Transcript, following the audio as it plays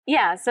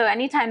Yeah, so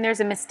anytime there's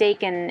a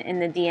mistake in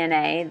the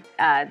DNA,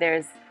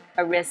 there's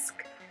a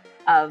risk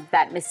of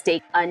that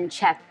mistake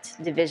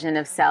unchecked division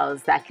of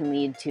cells that can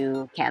lead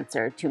to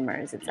cancer,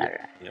 tumors, Yep.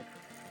 etc. Yep.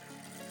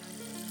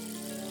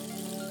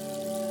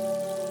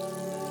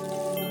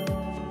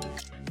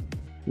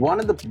 One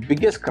of the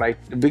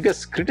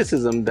biggest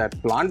criticism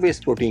that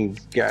plant-based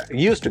proteins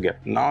used to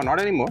get, now not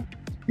anymore,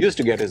 used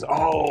to get is,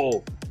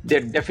 oh, they're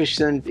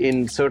deficient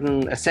in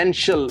certain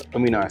essential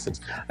amino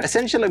acids.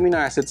 Essential amino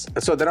acids,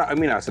 so there are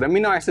amino acids.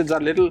 Amino acids are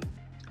little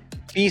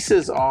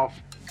pieces of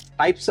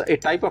a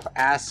type of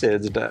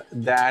acids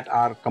that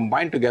are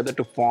combined together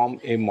to form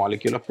a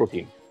molecule of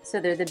protein. So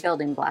they're the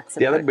building blocks of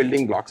They are the protein.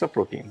 building blocks of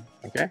protein.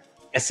 Okay.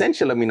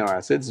 Essential amino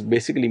acids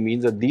basically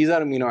means that these are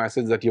amino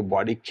acids that your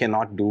body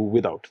cannot do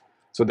without.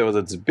 So there was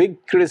this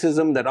big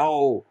criticism that,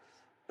 oh,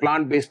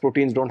 plant-based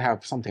proteins don't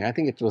have something. I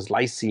think it was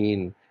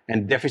lysine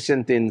and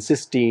deficient in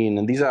cysteine,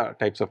 and these are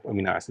types of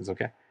amino acids.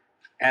 Okay.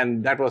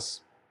 And that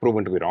was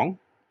proven to be wrong.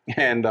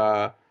 And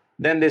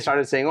then they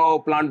started saying, oh,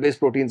 plant-based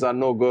proteins are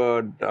no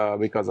good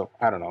because of,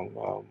 I don't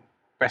know,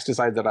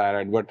 pesticides that are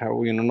added. But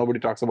nobody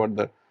talks about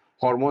the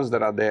hormones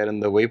that are there in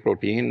the whey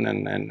protein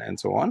and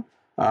so on.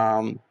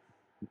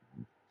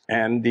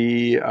 And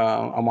the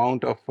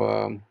amount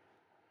of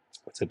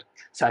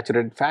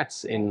saturated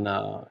fats in.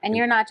 And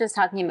you're not just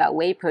talking about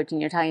whey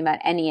protein, you're talking about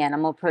any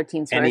animal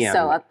protein source. Any so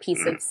animal. a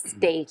piece of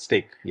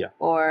steak, Yeah.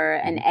 or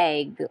an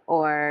egg,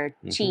 or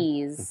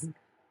cheese.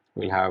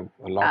 We'll have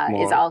a lot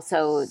more is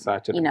also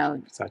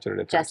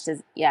saturated just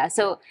fats.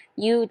 So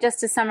you,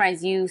 just to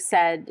summarize, you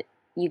said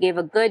you gave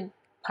a good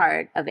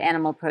part of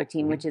animal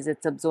protein, which is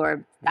it's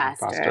absorbed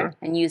faster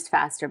and used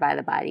faster by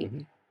the body.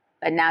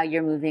 But now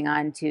you're moving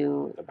on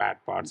to the bad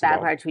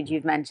parts, which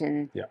you've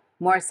mentioned.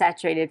 More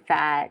saturated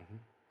fat,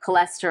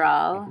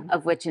 cholesterol,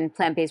 of which in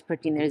plant-based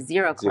protein there's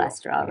zero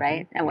cholesterol,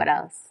 right? And what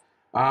else?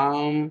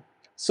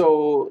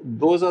 So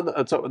those are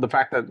the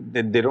fact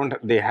that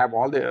they have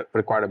all the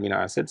required amino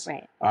acids.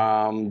 Right.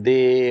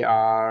 They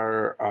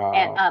are.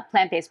 And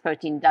plant-based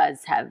protein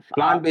does have.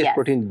 Plant-based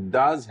protein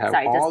does have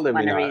all the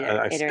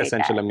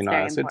essential amino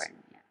acids.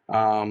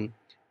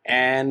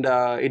 And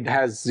it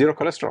has zero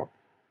cholesterol.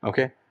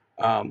 Okay.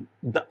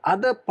 The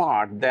other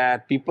part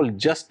that people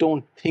just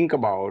don't think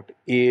about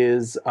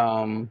is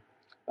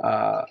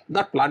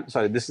not plant.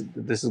 Sorry, this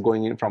is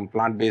going in from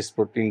plant-based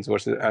proteins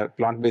versus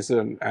plant-based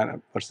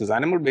versus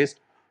animal-based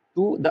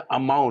to the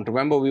amount.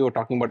 Remember, we were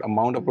talking about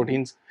amount of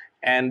proteins,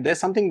 and there's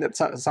something that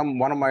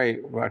one of my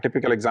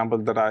typical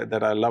examples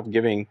that I love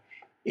giving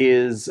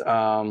is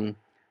the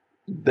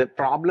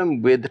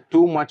problem with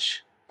too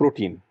much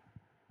protein.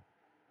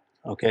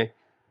 Okay.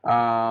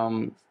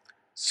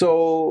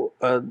 So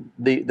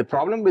the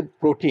problem with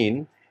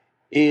protein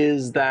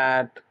is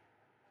that,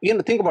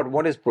 think about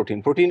what is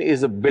protein. Protein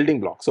is a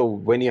building block. So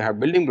when you have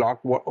building block,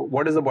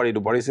 what does the body do?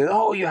 Body says,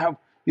 oh,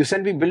 you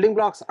send me building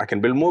blocks. I can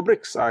build more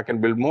bricks. I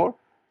can build more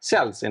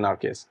cells in our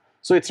case.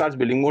 So it starts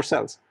building more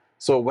cells.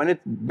 So when it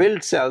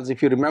builds cells,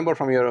 if you remember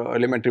from your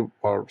elementary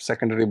or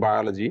secondary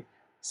biology,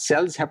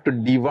 cells have to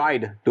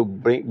divide to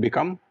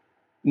become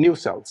new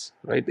cells,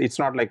 right? It's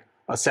not like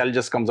a cell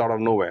just comes out of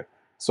nowhere.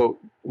 So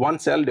one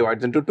cell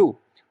divides into two.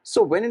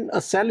 So when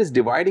a cell is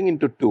dividing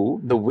into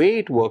two, the way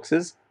it works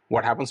is,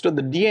 what happens to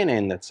the DNA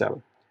in that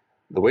cell?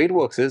 The way it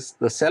works is,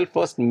 the cell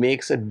first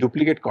makes a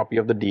duplicate copy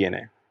of the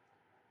DNA.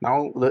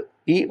 Now,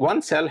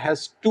 one cell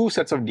has two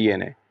sets of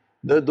DNA.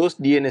 Those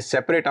DNA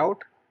separate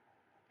out,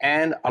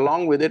 and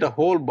along with it, a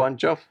whole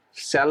bunch of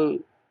cell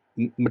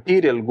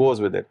material goes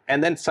with it.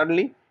 And then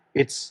suddenly,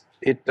 it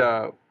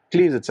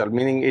cleaves itself,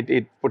 meaning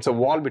it puts a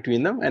wall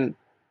between them and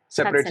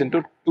separates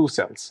into two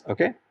cells.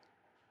 Okay.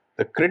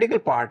 The critical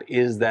part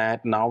is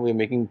that now we're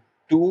making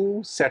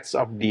two sets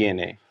of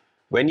DNA.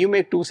 When you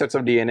make two sets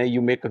of DNA,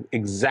 you make an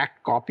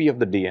exact copy of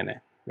the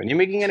DNA. When you're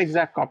making an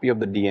exact copy of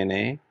the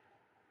DNA,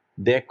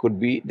 there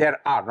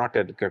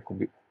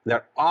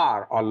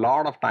are a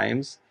lot of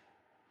times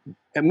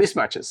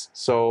mismatches.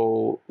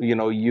 So,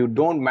 you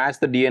don't match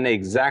the DNA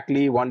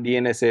exactly. One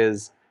DNA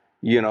says,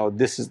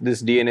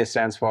 this DNA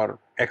stands for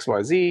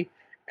XYZ,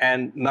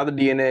 and another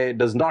DNA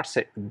does not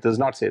say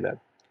that.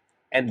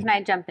 And can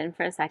I jump in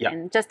for a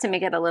second? Just to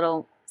make it a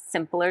little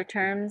simpler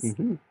terms.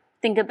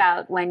 Think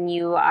about when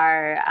you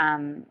are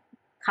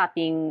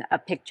copying a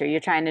picture. You're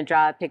trying to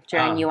draw a picture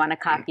and you want to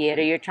copy it,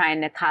 or you're trying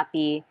to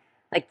copy,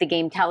 like the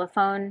game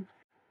telephone,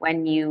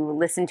 when you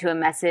listen to a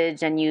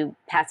message and you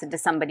pass it to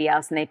somebody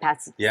else and they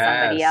pass it to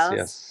somebody else.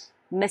 Yes.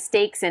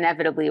 Mistakes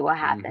inevitably will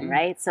happen,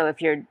 right? So if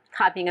you're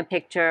copying a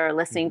picture or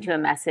listening to a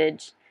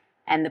message,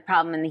 and the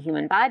problem in the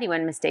human body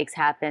when mistakes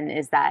happen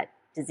is that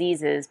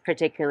diseases,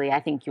 particularly, I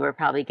think you were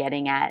probably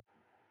getting at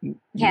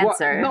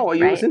cancer. No,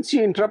 since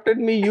you interrupted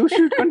me, you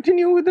should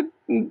continue with the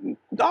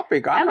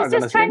topic. I was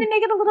just trying to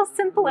make it a little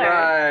simpler.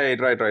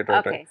 Right.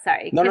 Okay,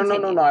 sorry. No.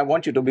 I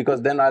want you to,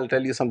 because then I'll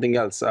tell you something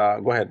else.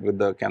 Go ahead with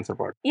the cancer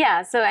part.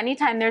 Yeah. So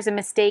anytime there's a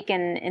mistake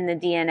in the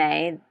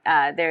DNA,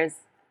 there's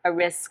a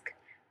risk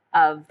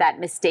of that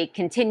mistake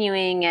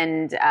continuing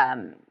and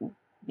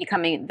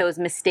those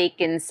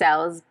mistaken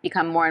cells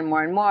become more and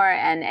more and more.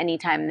 And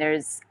anytime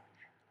there's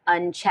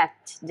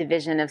unchecked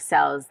division of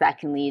cells, that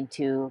can lead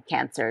to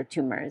cancer,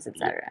 tumors,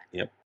 etc.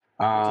 Yep.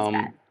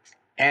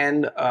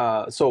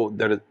 So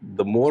there is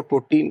the more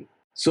protein.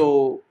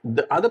 So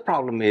the other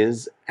problem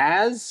is,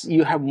 as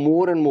you have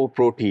more and more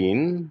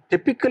protein,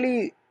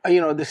 typically,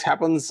 this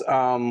happens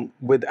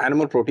with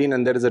animal protein,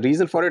 and there is a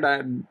reason for it.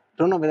 I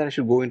don't know whether I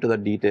should go into the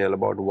detail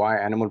about why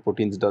animal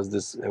proteins does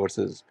this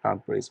versus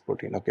plant-based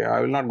protein. Okay, I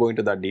will not go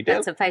into that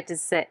detail. Suffice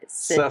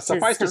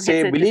to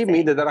say, believe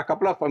me, that there are a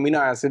couple of amino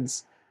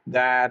acids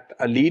that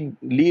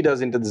lead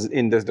us into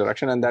in this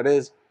direction, and that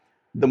is,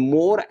 the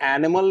more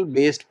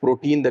animal-based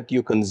protein that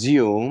you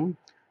consume,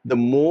 the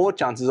more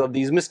chances of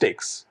these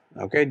mistakes.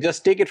 Okay,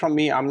 just take it from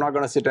me. I'm not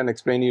going to sit and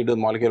explain you the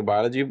molecular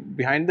biology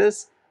behind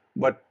this,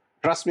 but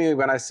trust me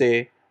when I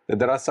say that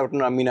there are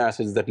certain amino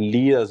acids that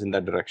lead us in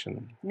that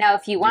direction. Now,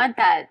 if you want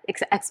that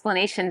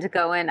explanation to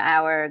go in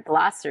our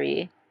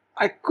glossary,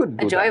 I could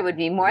do Ajoy that. would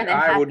be more than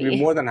happy. I would be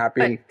more than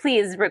happy. But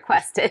please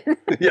request it.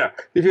 Yeah,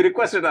 if you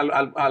request it,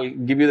 I'll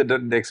give you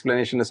the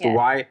explanation as to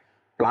why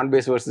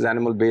plant-based versus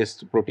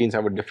animal-based proteins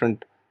have a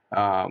different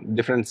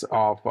difference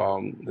of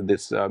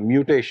this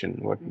mutation,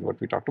 what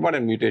we talked about,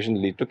 and mutations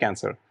lead to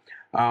cancer.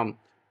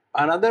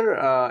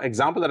 Another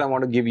example that I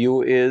want to give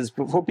you is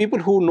for people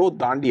who know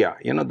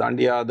dandiya.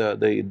 Dandiya,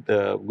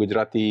 the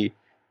Gujarati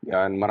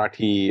and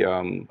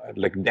Marathi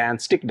like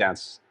dance, stick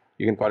dance.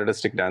 You can call it a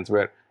stick dance,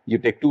 where you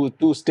take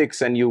two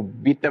sticks and you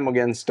beat them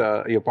against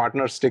your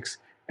partner's sticks,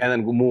 and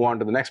then move on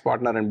to the next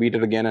partner and beat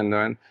it again. And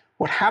then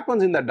what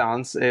happens in that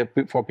dance,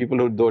 for people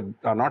who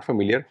are not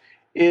familiar,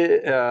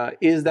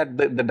 is that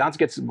the dance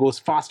goes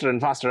faster and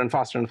faster and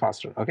faster and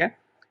faster. Okay.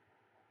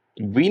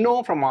 We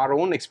know from our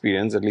own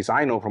experience, at least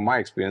I know from my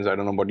experience, I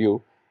don't know about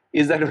you,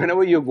 is that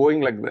whenever you're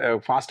going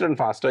like faster and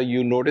faster,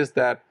 you notice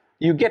that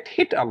you get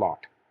hit a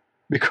lot.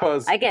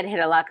 Because I get hit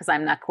a lot because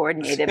I'm not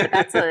coordinated, but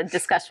that's a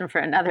discussion for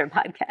another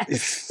podcast.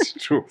 It's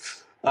true.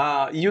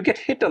 You get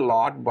hit a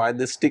lot by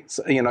the sticks,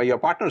 your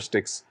partner's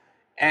sticks.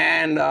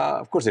 And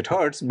of course it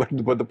hurts, but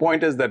the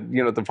point is that,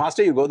 the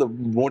faster you go, the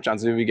more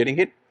chances of you getting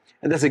hit.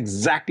 And that's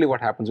exactly what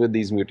happens with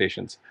these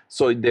mutations.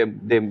 So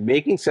they're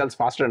making cells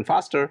faster and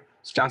faster,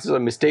 so chances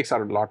of mistakes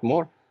are a lot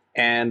more.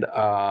 And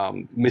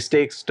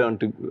mistakes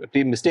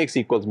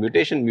equals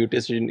mutation,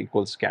 mutation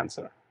equals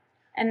cancer.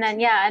 And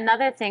then,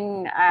 another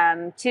thing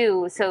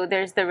too, so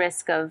there's the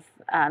risk of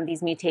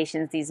these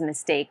mutations, these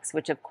mistakes,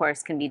 which of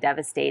course can be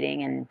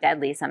devastating and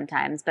deadly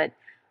sometimes, but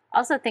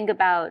also think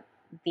about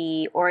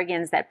the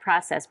organs that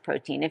process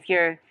protein. If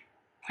you're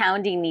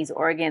pounding these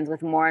organs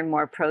with more and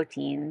more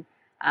protein,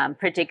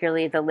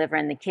 particularly the liver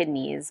and the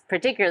kidneys,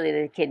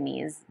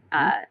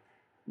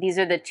 these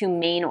are the two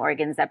main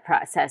organs that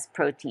process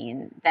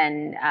protein.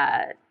 Then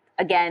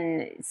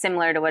again,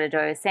 similar to what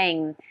Ajoy was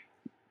saying,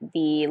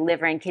 the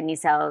liver and kidney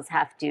cells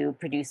have to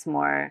produce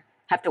more,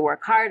 have to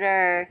work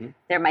harder. Mm-hmm.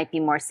 There might be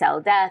more cell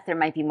death. There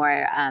might be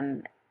more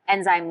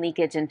enzyme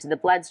leakage into the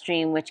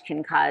bloodstream, which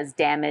can cause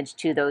damage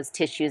to those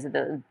tissues of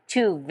the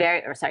two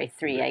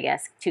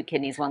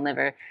kidneys, one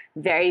liver,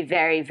 very,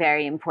 very,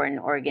 very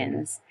important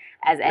organs.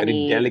 As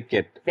very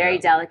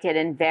delicate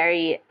and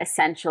very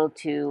essential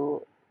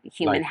to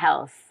human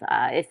health.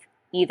 If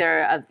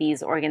either of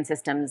these organ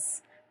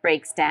systems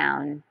breaks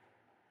down,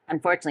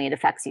 unfortunately, it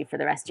affects you for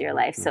the rest of your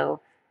life. Mm-hmm. So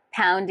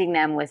pounding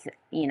them with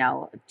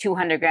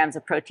 200 grams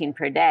of protein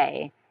per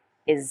day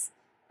is,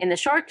 in the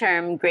short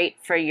term, great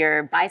for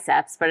your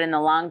biceps, but in the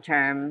long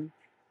term,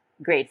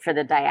 great for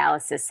the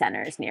dialysis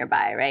centers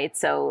nearby, right?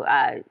 So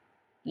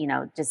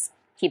just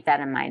keep that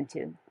in mind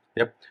too.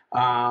 Yep.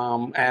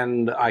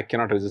 And I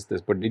cannot resist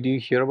this, but did you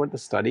hear about the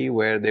study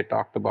where they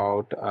talked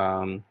about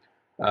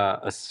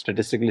a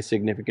statistically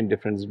significant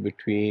difference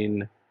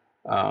between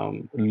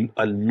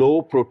a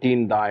low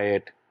protein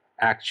diet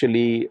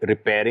actually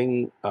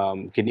repairing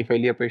kidney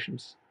failure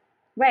patients?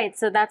 Right.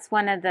 So that's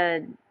one of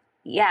the,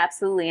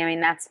 absolutely. I mean,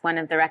 that's one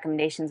of the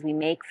recommendations we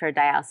make for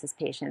dialysis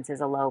patients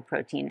is a low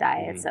protein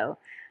diet. Mm-hmm. So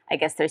I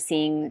guess they're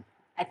seeing,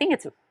 I think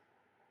it's,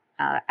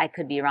 I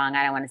could be wrong.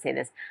 I don't want to say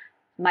this.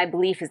 My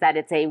belief is that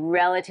it's a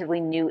relatively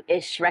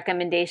new-ish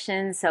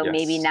recommendation. So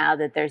maybe now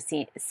that they're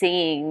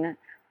seeing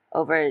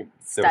over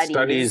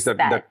studies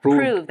that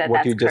prove that what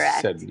that's you just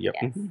correct. said. Yep.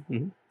 Yes.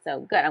 Mm-hmm.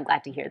 So good. I'm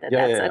glad to hear that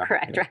that's a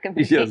correct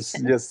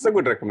recommendation. Yes, it's a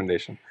good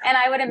recommendation. And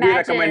I would imagine we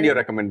recommend your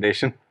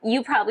recommendation.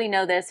 You probably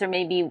know this, or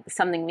maybe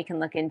something we can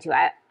look into.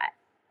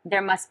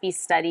 There must be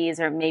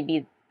studies, or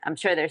maybe I'm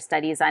sure there's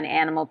studies on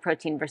animal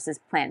protein versus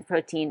plant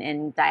protein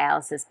in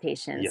dialysis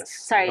patients. Yes.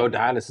 Sorry. Oh,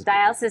 dialysis.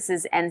 Dialysis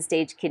is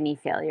end-stage kidney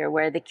failure,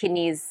 where the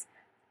kidneys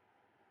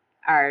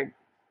are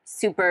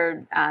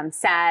super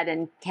sad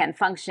and can't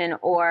function,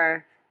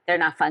 or they're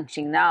not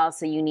functioning at all,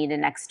 so you need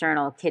an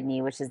external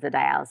kidney, which is the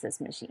dialysis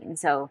machine.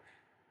 So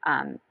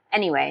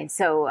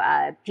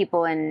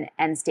people in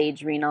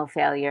end-stage renal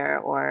failure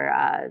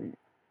or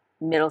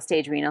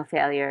middle-stage renal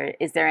failure,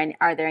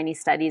 are there any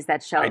studies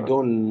that show I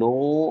don't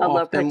know a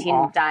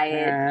low-protein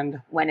diet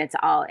when it's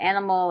all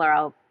animal or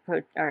all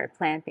or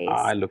plant-based?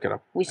 I look it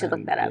up. We should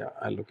look that up. Yeah,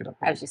 I look it up.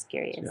 I was just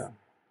curious. Yeah.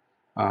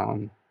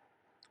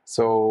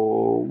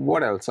 So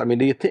what else? I mean,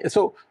 do you think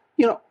so?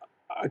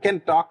 I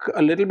can talk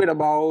a little bit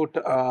about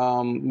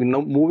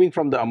moving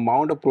from the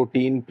amount of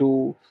protein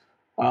to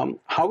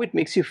how it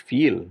makes you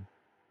feel,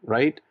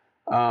 right?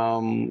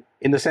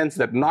 In the sense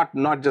that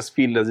not just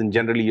feel as in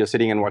generally you're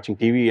sitting and watching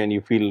TV and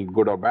you feel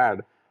good or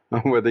bad,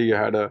 whether you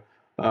had a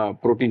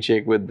protein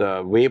shake with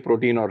whey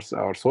protein or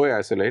soy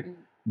isolate,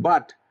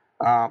 but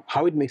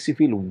how it makes you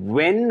feel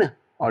when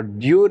or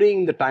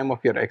during the time of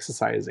your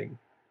exercising.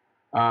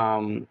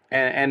 And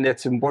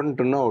it's important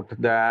to note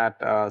that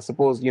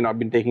suppose I've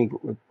been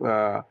taking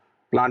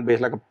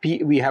plant-based like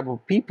we have a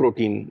pea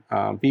protein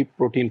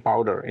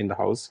powder in the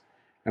house,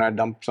 and I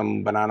dump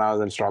some bananas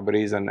and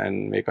strawberries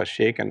and make a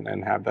shake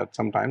and have that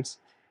sometimes.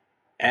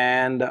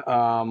 And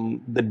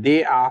the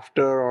day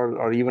after,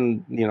 or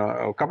even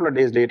a couple of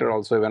days later,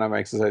 also when I'm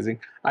exercising,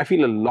 I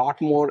feel a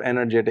lot more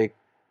energetic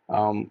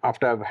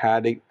after I've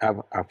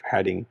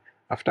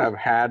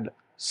had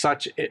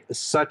such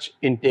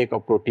intake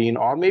of protein,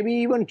 or maybe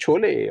even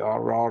chole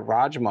or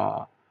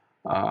rajma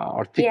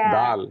or thick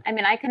dal. I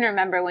mean, I can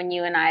remember when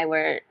you and I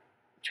were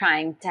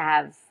trying to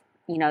have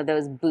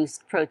those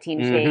boost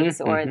protein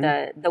shakes or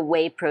the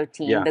whey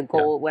protein, the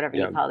gold, whatever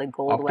you call it,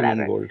 gold, Optimum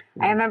whatever. Gold.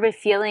 I remember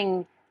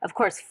feeling, of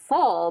course,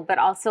 full, but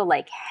also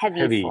like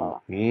heavy.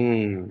 Full.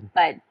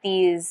 But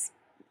these,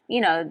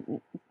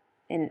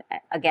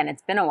 again,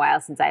 it's been a while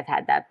since I've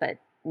had that, but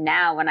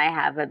now when I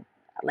have a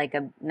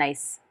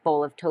nice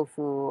bowl of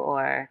tofu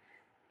or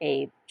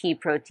a pea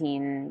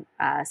protein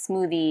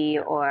smoothie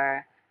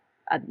or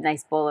a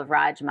nice bowl of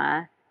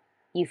rajma,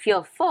 you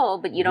feel full,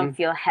 but you don't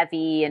feel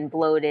heavy and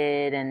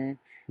bloated. And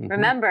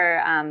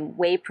remember,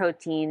 whey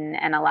protein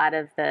and a lot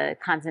of the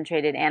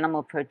concentrated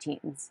animal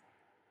proteins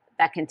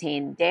that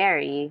contain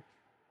dairy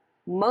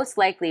most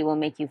likely will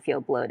make you feel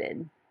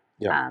bloated.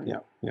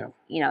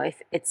 If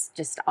it's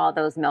just all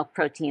those milk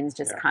proteins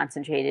just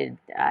concentrated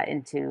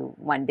into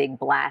one big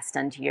blast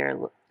into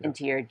your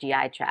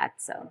GI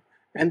tract. So.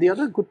 And the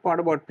other good part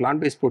about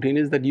plant-based protein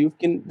is that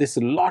there's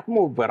a lot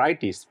more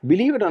varieties.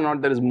 Believe it or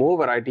not, there is more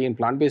variety in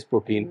plant-based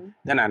protein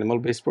than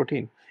animal-based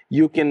protein.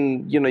 You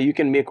can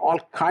make all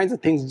kinds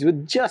of things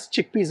with just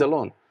chickpeas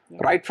alone,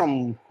 right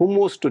from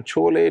hummus to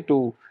chole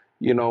to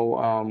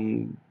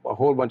a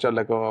whole bunch of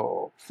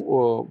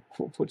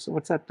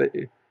what's that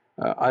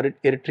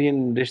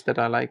Eritrean dish that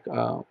I like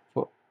that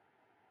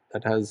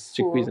has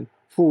chickpeas and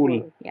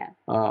fool.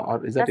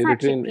 Or is that that's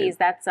Eritrean?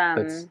 Not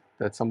chickpeas.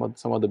 That's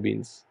some other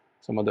beans.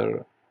 Some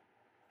other,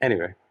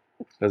 anyway,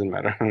 doesn't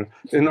matter.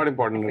 It's not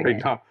important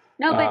right now.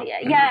 No, but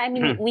I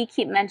mean, we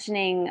keep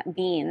mentioning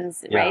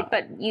beans, right?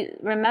 But you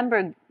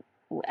remember,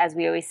 as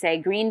we always say,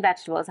 green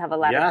vegetables have a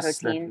lot of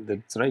protein.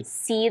 That's right.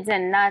 Seeds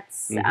and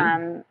nuts,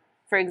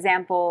 for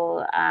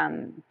example,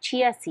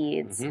 chia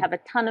seeds have a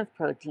ton of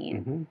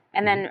protein.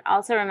 And then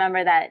also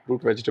remember that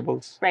root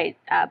vegetables. Right.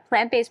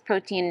 Plant-based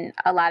protein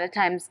a lot of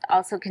times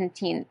also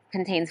contains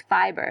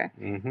fiber.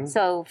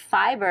 So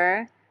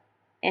fiber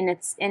in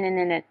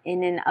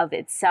and of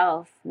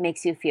itself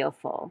makes you feel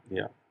full.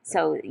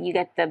 So you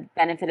get the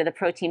benefit of the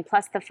protein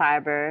plus the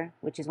fiber,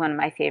 which is one of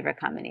my favorite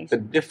combinations. The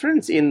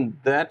difference in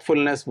that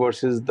fullness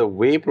versus the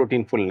whey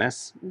protein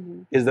fullness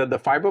is that the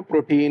fiber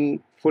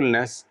protein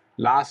fullness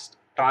lasts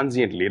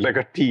transiently, like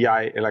a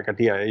TIA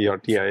or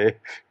TIA.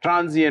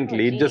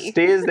 Transiently, it just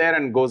stays there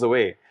and goes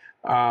away.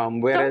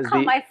 Whereas don't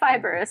call my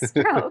fiber a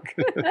stroke.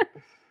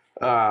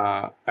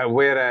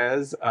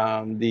 Whereas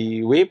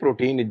the whey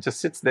protein, it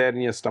just sits there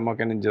in your stomach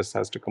and it just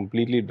has to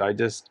completely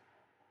digest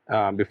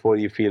before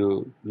you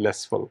feel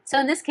less full. So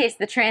in this case,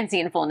 the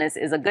transient fullness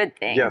is a good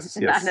thing,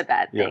 not a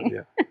bad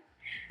thing.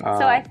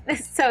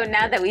 So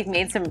now that we've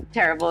made some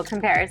terrible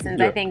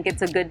comparisons, I think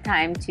it's a good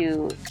time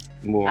to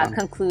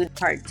conclude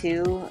part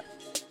 2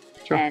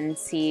 and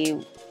see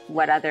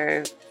what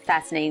other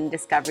fascinating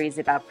discoveries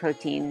about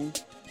protein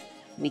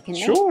we can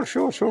make.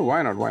 Sure.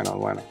 Why not?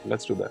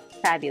 Let's do that.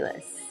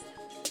 Fabulous.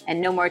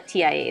 And no more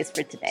TIAs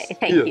for today.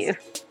 Thank you.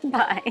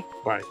 Bye.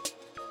 Bye.